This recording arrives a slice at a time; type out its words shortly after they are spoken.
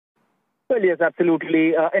Well, yes,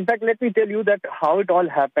 absolutely. In fact, let me tell you that how it all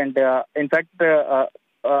happened. Let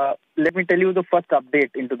me tell you the first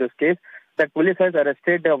update into this case. That police has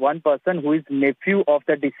arrested one person who is nephew of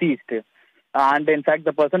the deceased. And in fact,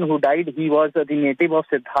 the person who died, he was the native of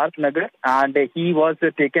Siddharth Nagar, and he was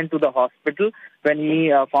taken to the hospital when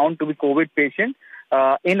he found to be COVID patient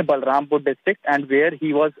in Balrampur district, and where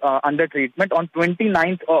he was under treatment on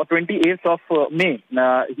 29th or 28th of May.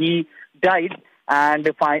 He died, and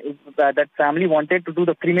that family wanted to do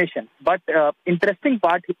the cremation. But interesting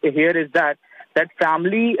part here is that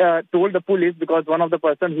family told the police, because one of the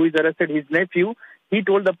person who is arrested, his nephew, he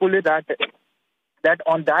told the police that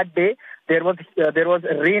on that day there was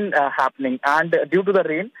rain happening, and due to the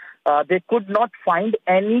rain, they could not find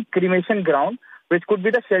any cremation ground which could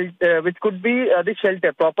be the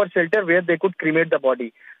shelter, proper shelter where they could cremate the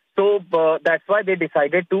body. So that's why they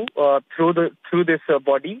decided to throw this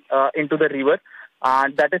body into the river,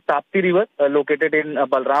 and that is Rapti River, located in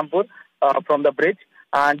Balrampur, from the bridge.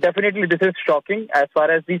 And definitely this is shocking. As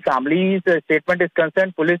far as the family's statement is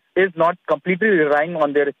concerned, police is not completely relying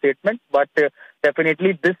on their statement, but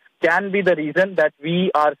definitely this can be the reason that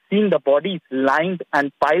we are seeing the bodies lying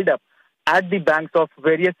and piled up at the banks of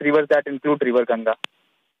various rivers that include River Ganga.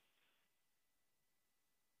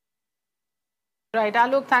 Right.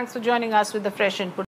 Alok, thanks for joining us with the fresh input.